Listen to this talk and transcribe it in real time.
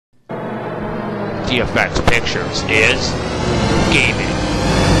DFX Pictures is gaming,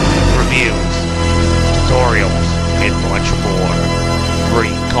 reviews, tutorials, and much more.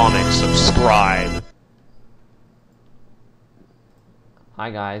 Rate, comment, subscribe. Hi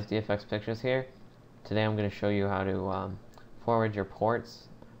guys, DFX Pictures here. Today I'm going to show you how to forward your ports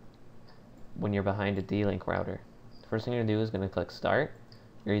when you're behind a D-Link router. The first thing you're going to do is going to click Start.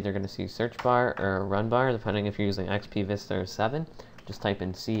 You're either going to see search bar or run bar, depending if you're using XP, Vista, or 7. Just type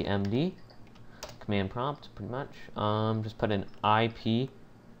in CMD, command prompt, pretty much. Just put in IP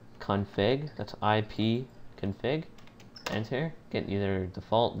config, that's IP config, enter, get either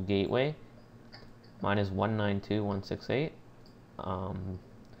default gateway, mine is 192.168,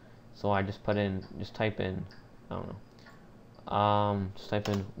 so I just type in, I don't know, just type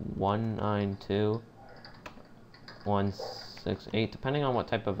in 192.168, depending on what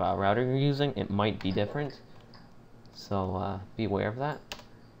type of router you're using, it might be different, so be aware of that.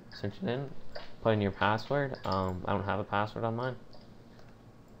 Search it in, put in your password. I don't have a password on mine.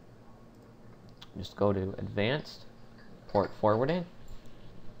 Just go to Advanced, Port Forwarding,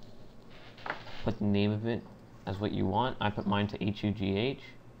 put the name of it as what you want. I put mine to HUGH. You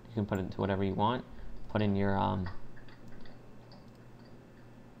can put it to whatever you want. Put in your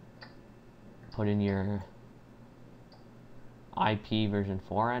IP version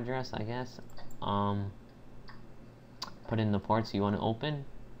 4 address, I guess. Put in the ports you want to open.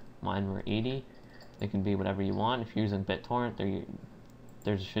 Mine were 80. They can be whatever you want. If you're using BitTorrent,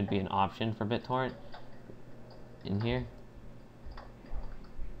 there should be an option for BitTorrent in here.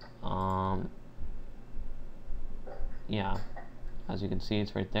 Yeah, as you can see,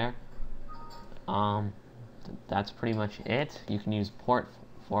 it's right there. That's pretty much it. You can use port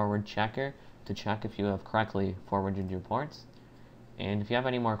forward checker to check if you have correctly forwarded your ports. And if you have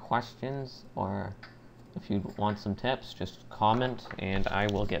any more questions or if you want some tips, just comment and I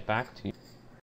will get back to you.